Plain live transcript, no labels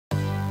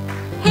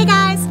Hey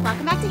guys,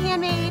 welcome back to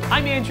Handmade.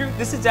 I'm Andrew,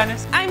 this is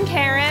Dennis. I'm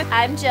Karen.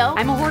 I'm Jill.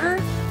 I'm a hoarder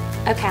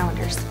of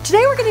calendars.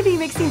 Today we're going to be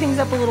mixing things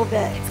up a little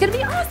bit. It's going to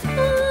be awesome.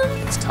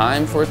 It's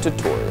time for a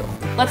tutorial.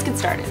 Let's get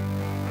started.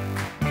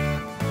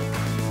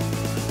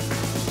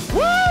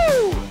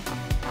 Woo!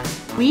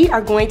 We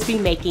are going to be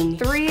making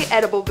 3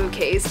 edible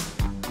bouquets.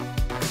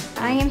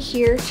 I am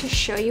here to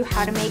show you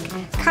how to make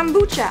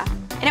kombucha.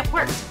 And it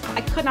worked.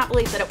 I could not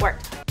believe that it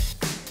worked.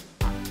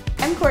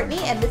 I'm Courtney,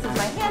 and this is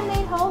my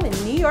handmade home in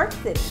New York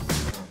City.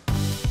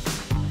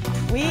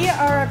 We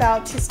are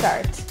about to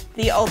start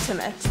the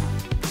ultimate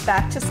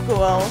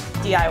back-to-school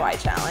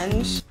DIY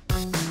challenge.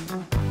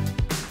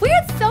 We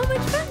had so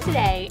much fun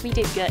today. We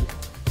did good.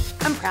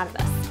 I'm proud of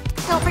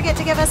us. Don't forget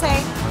to give us a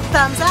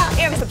thumbs up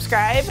And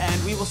subscribe.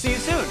 And we will see you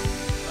soon.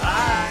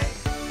 Bye.